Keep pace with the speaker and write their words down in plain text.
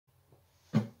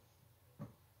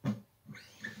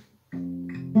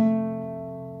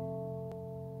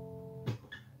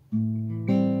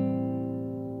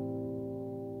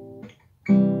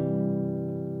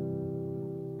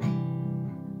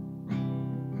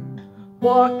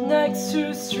Walked next to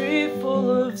a street full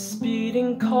of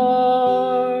speeding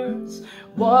cars,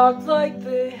 walked like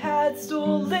they had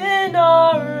stolen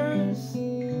ours.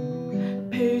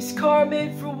 Pace car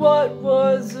made for what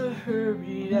was a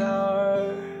hurried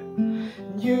hour.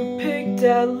 You picked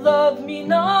at love me,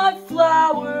 not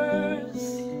flowers.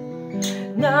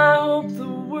 And I hope the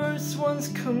worst ones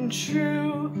come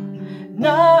true. And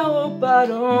I hope I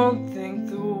don't think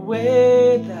the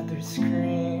way that their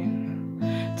screen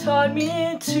taught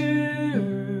me to.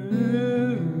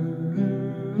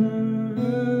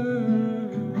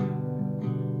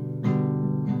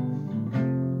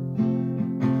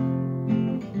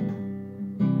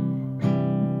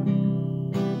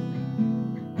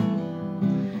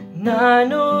 And I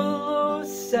know the low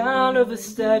sound of a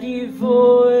steady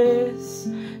voice.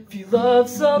 If you love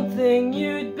something,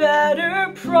 you'd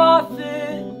better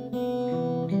profit.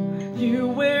 You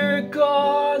wear a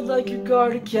guard like your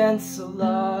guard against a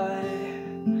lie,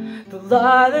 the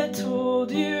lie that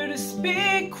told you to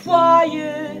speak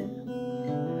quiet.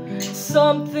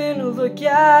 Something to look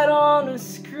at on a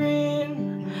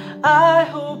screen. I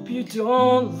hope you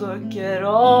don't look at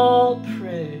all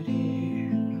pretty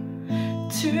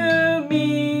to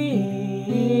me.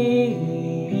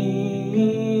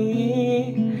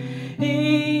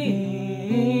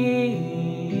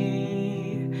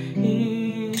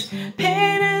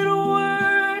 Painted a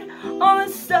word on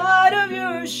the side of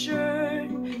your shirt.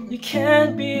 You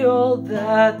can't be all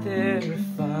that they're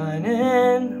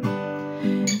refining.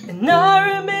 And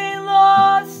I remain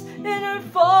lost in her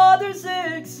father's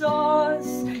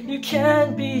exhaust. You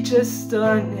can't be just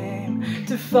a name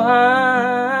to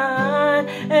find.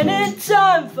 And in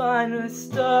time find us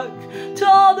stuck to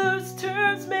all those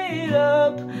terms made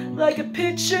up, like a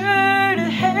picture to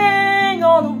hang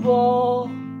on the wall.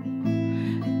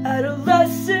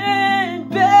 Adolescent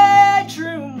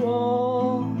bedroom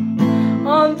wall.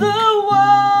 On the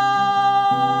wall.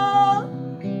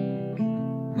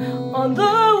 On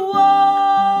the